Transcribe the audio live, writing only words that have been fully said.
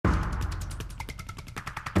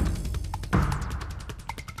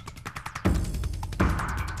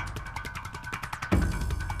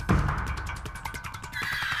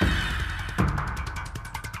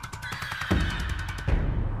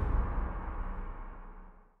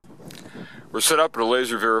We're set up at a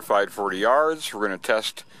laser verified 40 yards. We're going to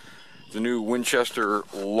test the new Winchester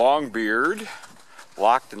Longbeard,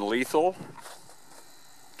 locked and lethal,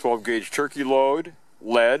 12 gauge turkey load,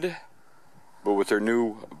 lead, but with their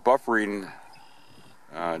new buffering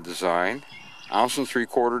design. 1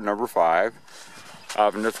 3/4 ounce, number 5.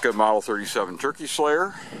 Vanithka Model 37 turkey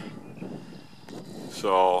slayer.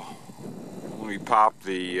 So let me pop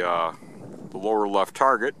the lower left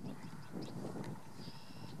target,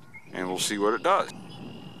 and we'll see what it does.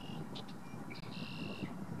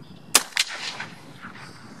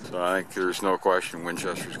 So I think there's no question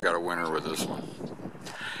Winchester's got a winner with this one.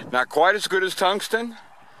 Not quite as good as tungsten.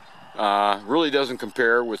 Really doesn't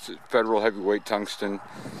compare with the Federal Heavyweight Tungsten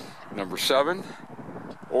number 7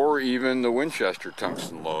 or even the Winchester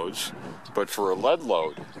tungsten loads. But for a lead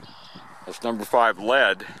load, that's number 5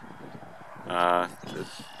 lead,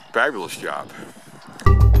 fabulous job.